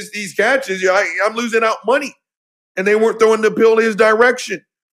get these catches, I'm losing out money. And they weren't throwing the pill his direction.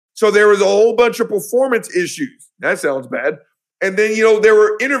 So there was a whole bunch of performance issues. That sounds bad. And then, there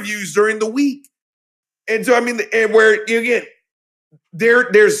were interviews during the week. And so, and where, again,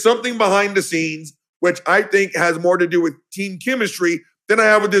 there's something behind the scenes, which I think has more to do with team chemistry than I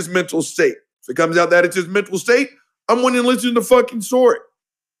have with this mental state. If it comes out that it's his mental state, I'm willing to listen to the fucking story.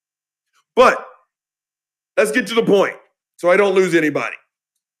 But let's get to the point so I don't lose anybody.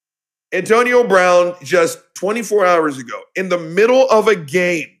 Antonio Brown, just 24 hours ago, in the middle of a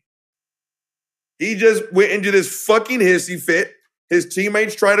game, he just went into this fucking hissy fit. His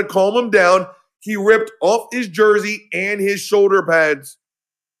teammates tried to calm him down. He ripped off his jersey and his shoulder pads.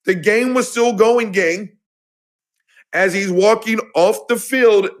 The game was still going, gang. As he's walking off the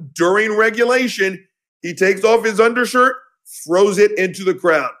field during regulation, he takes off his undershirt, throws it into the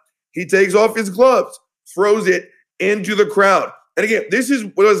crowd. He takes off his gloves, throws it into the crowd. And again,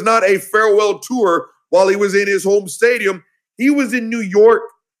 was not a farewell tour while he was in his home stadium. He was in New York.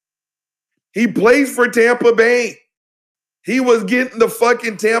 He plays for Tampa Bay. He was getting the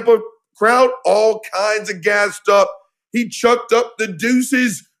fucking Tampa crowd all kinds of gassed up. He chucked up the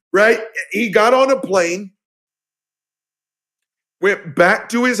deuces, right? He got on a plane, went back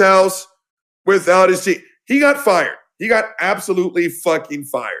to his house without his team. He got fired. He got absolutely fucking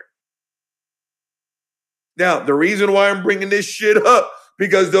fired. Now, the reason why I'm bringing this shit up,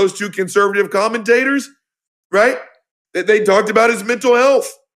 because those two conservative commentators, right, they talked about his mental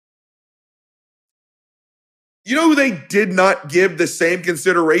health. You know who they did not give the same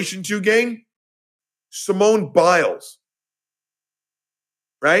consideration to, gang? Simone Biles.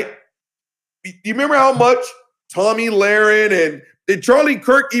 Right? You remember how much Tommy Lahren and Charlie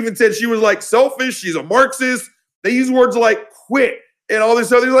Kirk even said she was like selfish, she's a Marxist. They use words like quit and all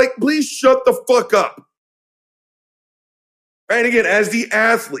this other. Like, please shut the fuck up. Right? Again, as the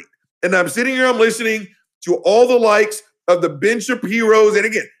athlete, and I'm sitting here, I'm listening to all the likes of the Ben Shapiros. And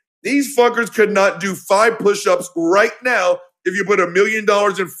again, these fuckers could not do 5 push-ups right now if you put $1 million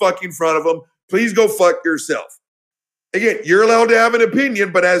in fucking front of them. Please go fuck yourself. Again, you're allowed to have an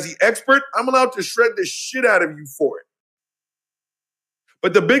opinion, but as the expert, I'm allowed to shred the shit out of you for it.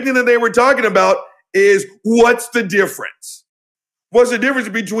 But the big thing that they were talking about is, what's the difference? What's the difference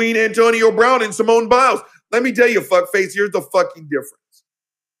between Antonio Brown and Simone Biles? Let me tell you, fuckface, here's the fucking difference.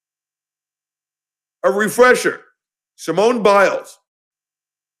 A refresher. Simone Biles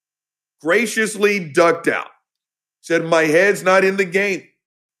graciously ducked out. Said, my head's not in the game.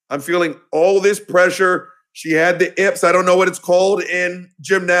 I'm feeling all this pressure. She had the ips. I don't know what it's called in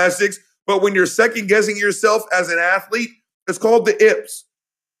gymnastics, but when you're second guessing yourself as an athlete, it's called the ips.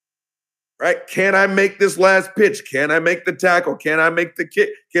 Right? Can I make this last pitch? Can I make the tackle? Can I make the kick?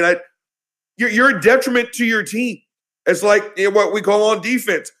 You're a detriment to your team. It's like what we call on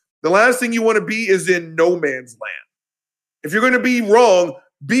defense. The last thing you want to be is in no man's land. If you're going to be wrong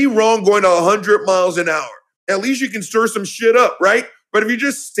going to 100 miles an hour. At least you can stir some shit up, right? But if you're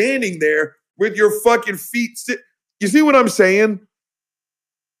just standing there with your fucking feet, you see what I'm saying?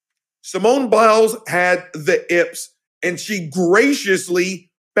 Simone Biles had the ips, and she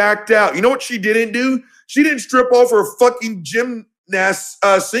graciously backed out. You know what she didn't do? She didn't strip off her fucking gymnast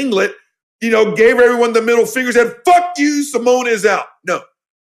singlet, gave everyone the middle finger, said, fuck you, Simone is out. No.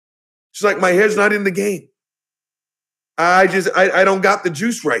 She's like, my head's not in the game. I don't got the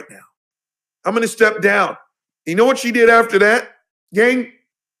juice right now. I'm going to step down. You know what she did after that, gang?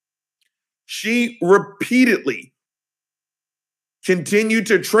 She repeatedly continued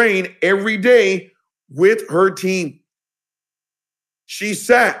to train every day with her team. She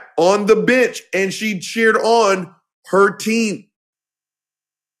sat on the bench and she cheered on her team.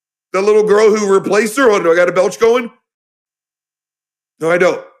 The little girl who replaced her, do I got a belch going? No, I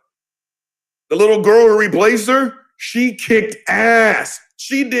don't. The little girl who replaced her, she kicked ass.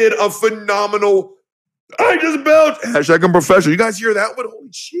 She did a phenomenal, I just belched. Hashtag I'm professional. You guys hear that one? Holy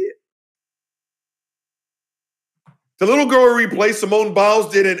shit. The little girl who replaced Simone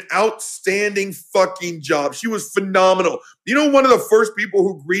Biles did an outstanding fucking job. She was phenomenal. You know, one of the first people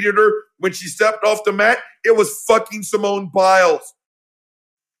who greeted her when she stepped off the mat, it was fucking Simone Biles.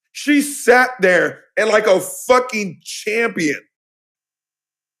 She sat there and like a fucking champion.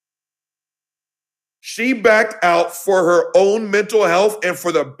 She backed out for her own mental health and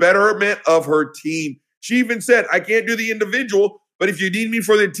for the betterment of her team. She even said, I can't do the individual, but if you need me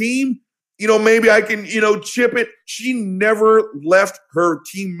for the team, maybe I can, chip it. She never left her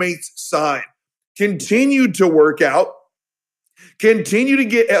teammates' side. Continued to work out. Continue to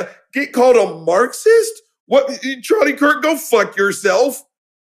get called a Marxist? What, Charlie Kirk, go fuck yourself.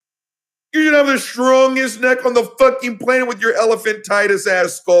 You should have the strongest neck on the fucking planet with your elephantitis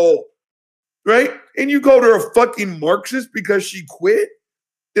ass skull. Right? And you called her a fucking Marxist because she quit?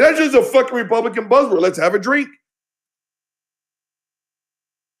 That's just a fucking Republican buzzword. Let's have a drink.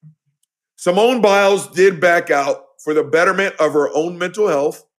 Simone Biles did back out for the betterment of her own mental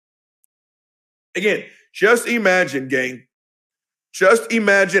health. Again, just imagine, gang. Just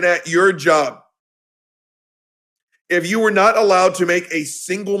imagine at your job if you were not allowed to make a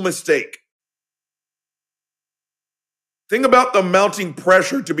single mistake. Think about the mounting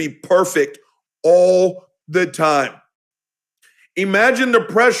pressure to be perfect all the time. Imagine the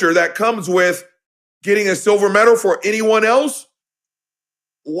pressure that comes with getting a silver medal for anyone else.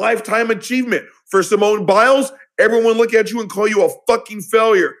 Lifetime achievement. For Simone Biles, everyone look at you and call you a fucking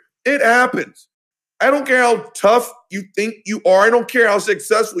failure. It happens. I don't care how tough you think you are. I don't care how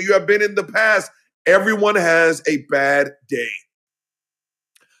successful you have been in the past. Everyone has a bad day.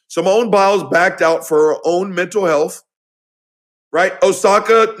 Simone Biles backed out for her own mental health, right?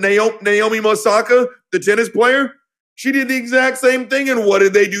 Naomi Osaka, the tennis player, she did the exact same thing. And what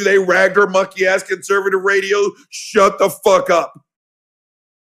did they do? They ragged her monkey ass conservative radio. Shut the fuck up.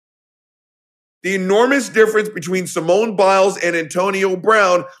 The enormous difference between Simone Biles and Antonio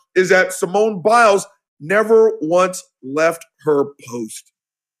Brown is that Simone Biles never once left her post.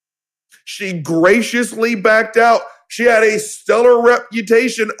 She graciously backed out. She had a stellar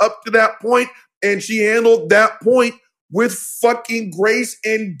reputation up to that point, and she handled that point with fucking grace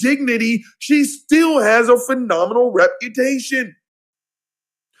and dignity. She still has a phenomenal reputation.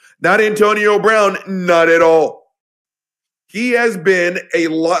 Not Antonio Brown, not at all. He has been a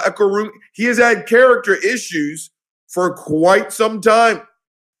locker room. He has had character issues for quite some time.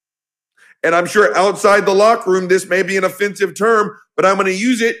 And I'm sure outside the locker room, this may be an offensive term, but I'm going to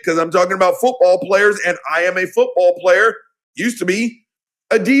use it because I'm talking about football players, and I am a football player, used to be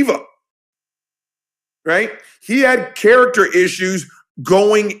a diva, right? He had character issues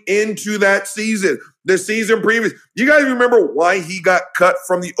going into that season, the season previous. You guys remember why he got cut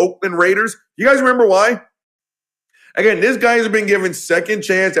from the Oakland Raiders? You guys remember why? Again, this guy has been given second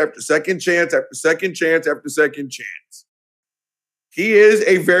chance after second chance after second chance after second chance. He is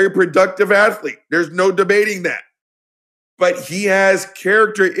a very productive athlete. There's no debating that. But he has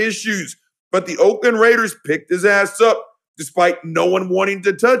character issues. But the Oakland Raiders picked his ass up despite no one wanting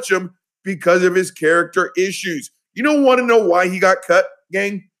to touch him because of his character issues. You don't want to know why he got cut,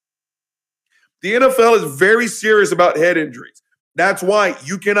 gang? The NFL is very serious about head injuries. That's why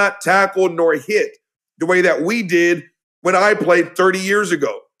you cannot tackle nor hit the way that we did when I played 30 years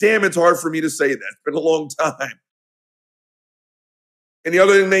ago. Damn, it's hard for me to say that. It's been a long time. And the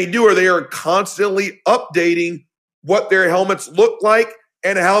other thing they do are they are constantly updating what their helmets look like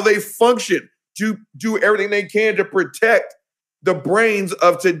and how they function to do everything they can to protect the brains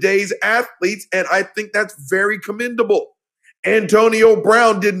of today's athletes. And I think that's very commendable. Antonio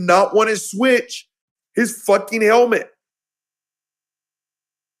Brown did not want to switch his fucking helmet.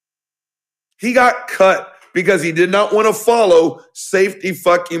 He got cut because he did not want to follow safety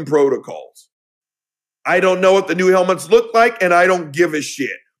fucking protocols. I don't know what the new helmets look like, and I don't give a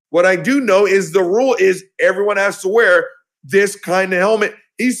shit. What I do know is the rule is everyone has to wear this kind of helmet.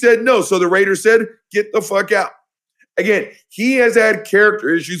 He said no, so the Raiders said, get the fuck out. Again, he has had character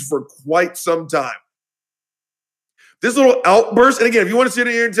issues for quite some time. This little outburst, and again, if you want to sit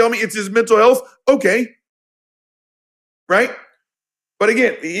here and tell me it's his mental health, okay. Right? But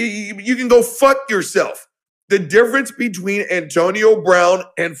again, you can go fuck yourself. The difference between Antonio Brown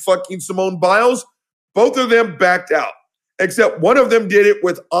and fucking Simone Biles, both of them backed out, except one of them did it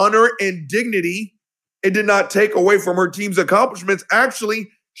with honor and dignity. It did not take away from her team's accomplishments. Actually,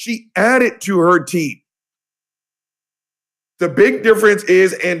 she added to her team. The big difference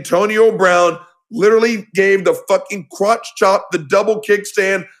is Antonio Brown literally gave the fucking crotch chop, the double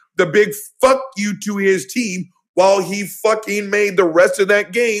kickstand, the big fuck you to his team while he fucking made the rest of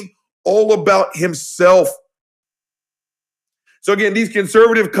that game all about himself. So again, these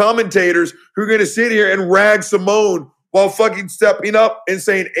conservative commentators who are going to sit here and rag Simone while fucking stepping up and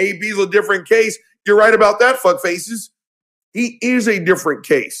saying AB's a different case, you're right about that, fuck faces. He is a different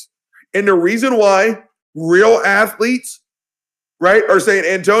case. And the reason why real athletes, right, are saying,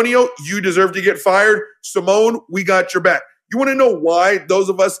 Antonio, you deserve to get fired. Simone, we got your back. You want to know why those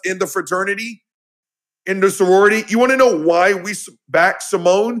of us in the fraternity, in the sorority, you want to know why we back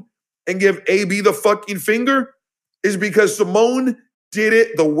Simone and give AB the fucking finger? Is because Simone did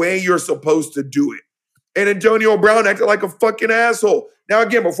it the way you're supposed to do it. And Antonio Brown acted like a fucking asshole. Now,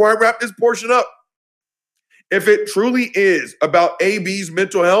 again, before I wrap this portion up, if it truly is about AB's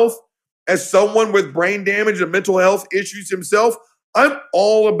mental health, as someone with brain damage and mental health issues himself, I'm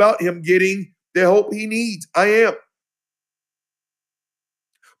all about him getting the help he needs. I am.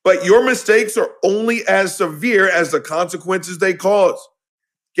 But your mistakes are only as severe as the consequences they cause.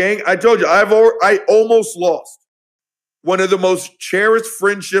 Gang, I told you, I almost lost one of the most cherished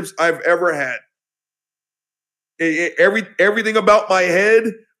friendships I've ever had. Everything about my head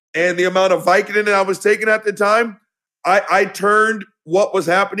and the amount of Vicodin that I was taking at the time, I turned what was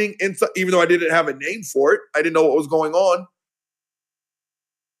happening inside, even though I didn't have a name for it. I didn't know what was going on.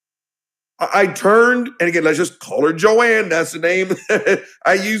 I turned, and again, let's just call her Joanne. That's the name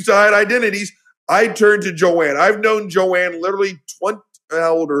I use to hide identities. I turned to Joanne. I've known Joanne literally 20,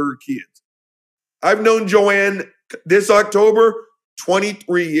 how old are her kids? I've known Joanne this October,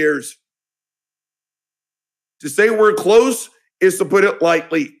 23 years. To say we're close is to put it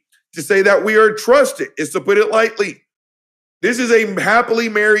lightly. To say that we are trusted is to put it lightly. This is a happily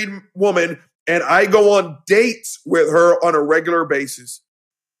married woman, and I go on dates with her on a regular basis.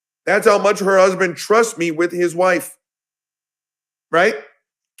 That's how much her husband trusts me with his wife. Right?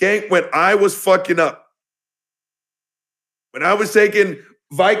 Gang, when I was fucking up, when I was taking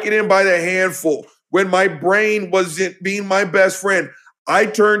Vicodin by the handful, when my brain wasn't being my best friend, I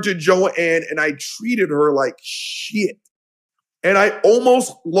turned to Joanne and I treated her like shit. And I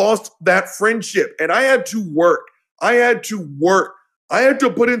almost lost that friendship. And I had to work. I had to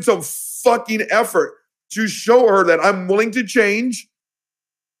put in some fucking effort to show her that I'm willing to change.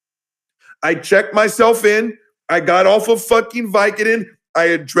 I checked myself in. I got off of fucking Vicodin. I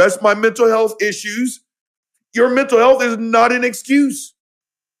addressed my mental health issues. Your mental health is not an excuse.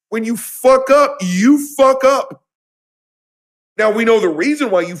 When you fuck up, you fuck up. Now, we know the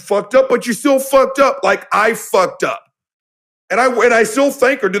reason why you fucked up, but you still fucked up like I fucked up. And I still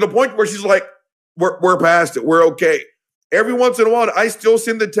thank her to the point where she's like, we're past it. We're okay. Every once in a while, I still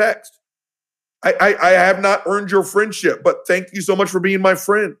send the text. I have not earned your friendship, but thank you so much for being my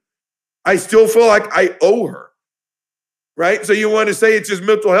friend. I still feel like I owe her. Right? So you want to say it's his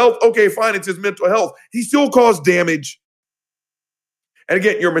mental health? Okay, fine, it's his mental health. He still caused damage. And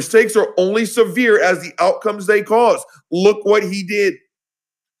again, your mistakes are only severe as the outcomes they cause. Look what he did.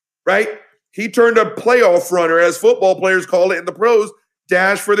 Right? He turned a playoff runner, as football players call it in the pros,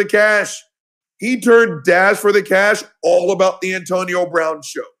 dash for the cash. He turned dash for the cash all about the Antonio Brown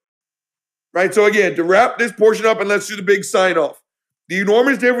show. Right? So again, to wrap this portion up and let's do the big sign off. The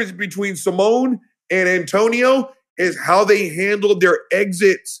enormous difference between Simone and Antonio is how they handled their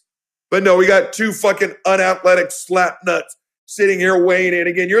exits. But no, we got two fucking unathletic slap nuts sitting here weighing in.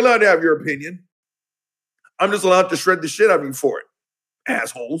 Again, you're allowed to have your opinion. I'm just allowed to shred the shit out of you for it.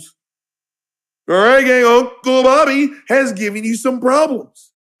 Assholes. All right, gang, Uncle Bobby has given you some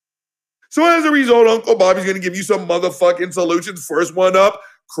problems. So as a result, Uncle Bobby's going to give you some motherfucking solutions. First one up,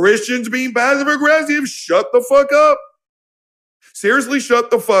 Christians being passive aggressive. Shut the fuck up. Seriously, shut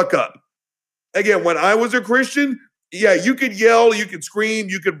the fuck up. Again, when I was a Christian, yeah, you could yell, you could scream,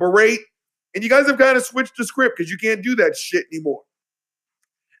 you could berate, and you guys have kind of switched the script because you can't do that shit anymore.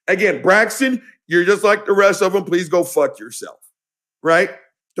 Again, Braxton, you're just like the rest of them. Please go fuck yourself, right?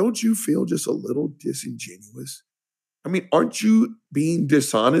 Don't you feel just a little disingenuous? I mean, aren't you being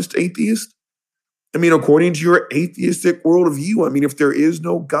dishonest, atheist? I mean, according to your atheistic worldview, I mean, if there is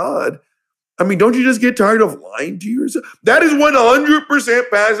no God, I mean, don't you just get tired of lying to yourself? That is 100%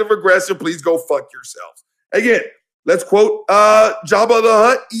 passive aggressive. Please go fuck yourselves. Again, let's quote Jabba the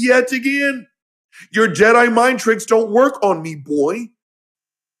Hutt yet again. Your Jedi mind tricks don't work on me, boy.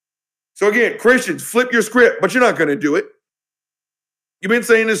 So again, Christians, flip your script, but you're not going to do it. You've been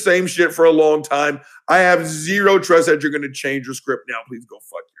saying the same shit for a long time. I have zero trust that you're going to change your script now. Please go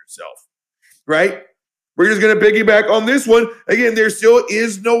fuck yourself. Right? We're just going to piggyback on this one. Again, there still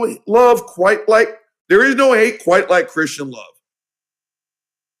is no love quite like, there is no hate quite like Christian love.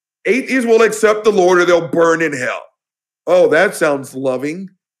 Atheists will accept the Lord or they'll burn in hell. Oh, that sounds loving.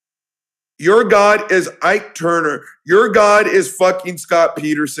 Your God is Ike Turner. Your God is fucking Scott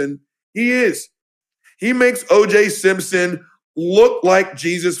Peterson. He is. He makes O.J. Simpson look like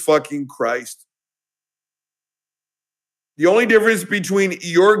Jesus fucking Christ. The only difference between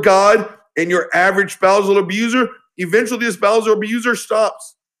your God and your average spousal abuser, eventually the spousal abuser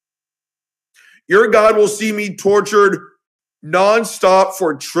stops. Your God will see me tortured nonstop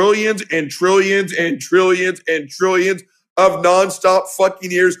for trillions and trillions and trillions and trillions of nonstop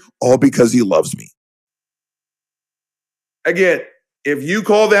fucking years, all because he loves me. Again, if you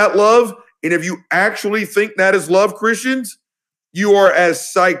call that love, and if you actually think that is love, Christians, you are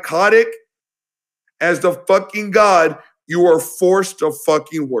as psychotic as the fucking God you are forced to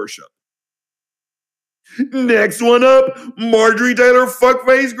fucking worship. Next one up, Marjorie Taylor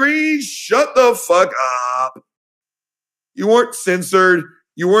Fuckface Greene. Shut the fuck up. You weren't censored.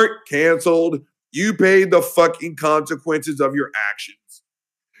 You weren't canceled. You paid the fucking consequences of your actions.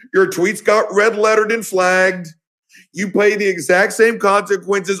 Your tweets got red lettered and flagged. You pay the exact same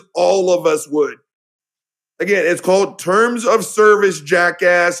consequences all of us would. Again, it's called terms of service,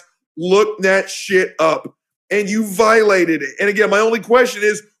 jackass. Look that shit up. And you violated it. And again, my only question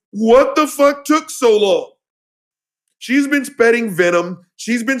is, what the fuck took so long? She's been spreading venom.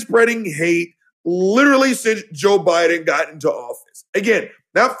 She's been spreading hate literally since Joe Biden got into office. Again,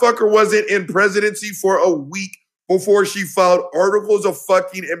 That fucker wasn't in presidency for a week before she filed articles of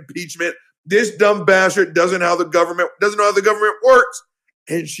fucking impeachment. This dumb bastard doesn't know how the government works,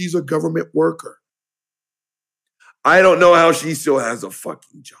 and she's a government worker. I don't know how she still has a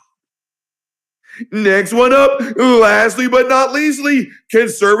fucking job. Next one up, lastly but not leastly,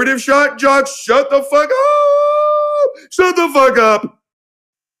 conservative shot jocks, shut the fuck up! Shut the fuck up!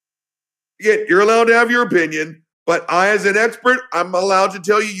 Again, you're allowed to have your opinion, but I, as an expert, I'm allowed to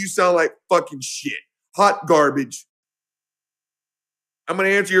tell you sound like fucking shit. Hot garbage. I'm going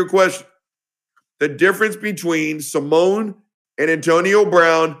to answer your question. The difference between Simone and Antonio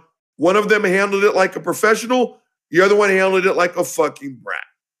Brown, one of them handled it like a professional, the other one handled it like a fucking brat.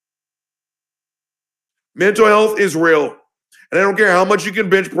 Mental health is real. And I don't care how much you can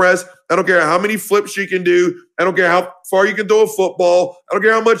bench press. I don't care how many flips you can do. I don't care how far you can throw a football. I don't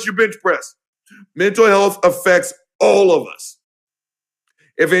care how much you bench press. Mental health affects all of us.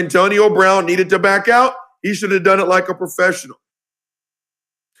 If Antonio Brown needed to back out, he should have done it like a professional.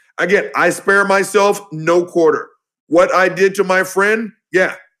 Again, I spare myself no quarter. What I did to my friend,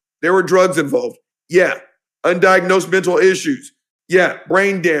 yeah, there were drugs involved. Yeah, undiagnosed mental issues. Yeah,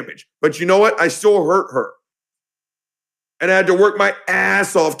 brain damage. But you know what? I still hurt her. And I had to work my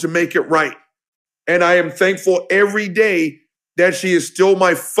ass off to make it right. And I am thankful every day that she is still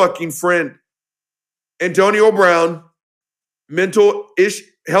my fucking friend. Antonio Brown,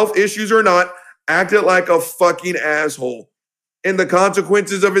 health issues or not, acted like a fucking asshole. And the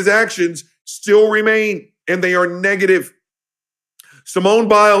consequences of his actions still remain, and they are negative. Simone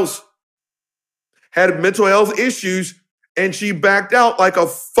Biles had mental health issues, and she backed out like a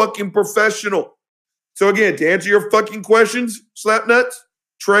fucking professional. So again, to answer your fucking questions, Slapnuts,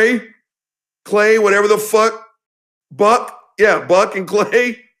 Trey, Clay, whatever the fuck, Buck and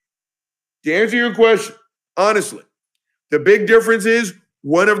Clay, to answer your question, honestly, the big difference is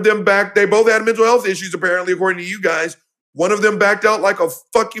one of them they both had mental health issues, apparently, according to you guys. One of them backed out like a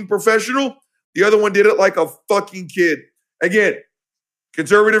fucking professional. The other one did it like a fucking kid. Again,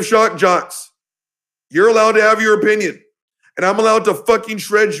 conservative shock jocks, you're allowed to have your opinion, and I'm allowed to fucking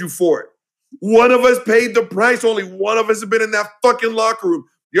shred you for it. One of us paid the price. Only one of us has been in that fucking locker room.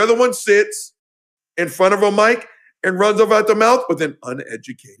 The other one sits in front of a mic and runs off out the mouth with an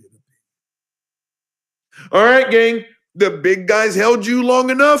uneducated opinion. All right, gang. The big guys held you long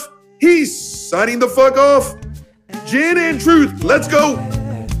enough. He's signing the fuck off. Gin and Truth. Let's go.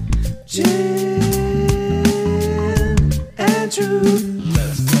 Gin and Truth.